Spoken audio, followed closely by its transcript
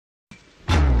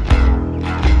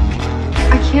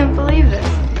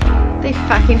I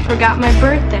fucking forgot my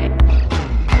birthday.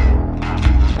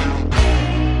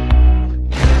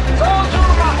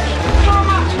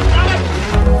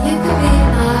 You could be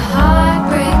my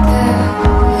heartbreaker.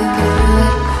 You could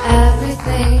ruin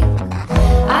everything.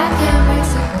 I can't wait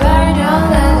to burn your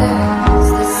leathers.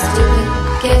 The stupid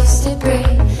gifts to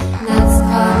bring. That's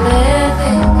called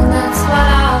living, and that's what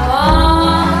I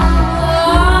want.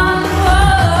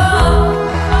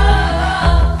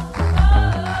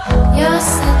 You're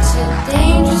such a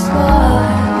dangerous boy,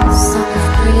 so much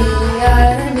prettier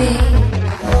than me.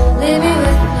 Leave me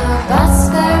with no bus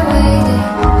fare waiting.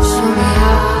 Show me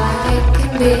how hard it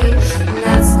can be, and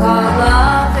that's called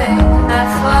loving, and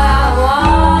that's what I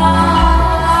want.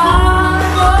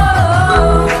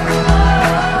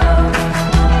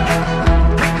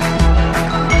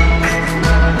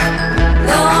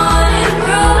 Go on and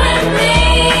ruin me,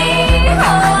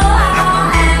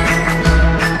 oh, and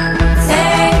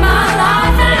take my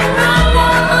life and run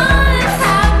on and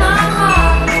have my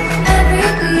heart every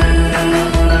beat.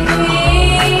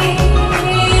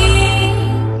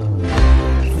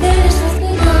 Finish with me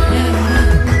now.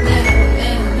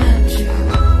 Never meant you.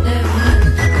 Never meant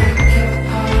to break your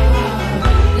heart.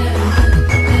 Never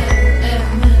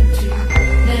meant you.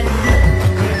 Never meant to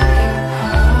break your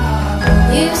heart.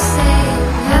 You say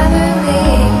never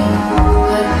leave,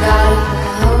 but God,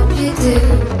 I hope you do.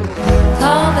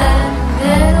 Call them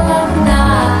middle of the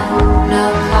night, no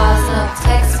calls, no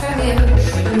text from you,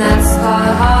 and that's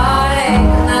called heartache,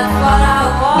 and that's what I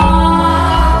want.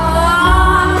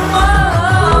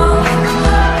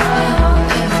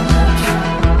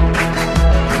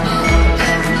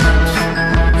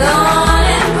 Go on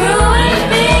and ruin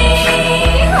me,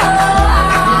 oh,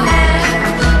 and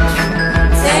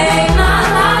take my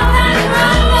life and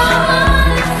run on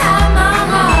and have my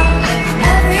heart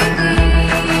every beat.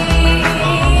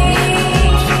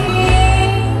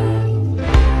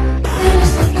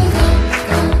 Finish with me, gone,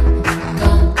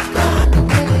 gone, gone,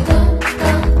 baby, gone,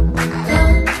 gone,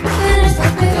 gone. Finish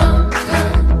with me, gone,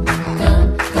 gone, gone,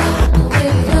 gone,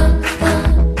 baby, gone, gone,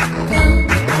 gone.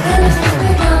 Finish with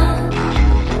me, gone.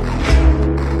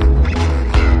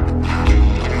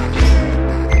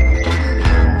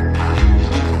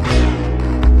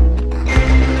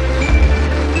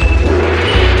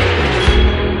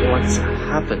 What's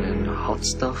happening, hot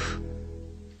stuff?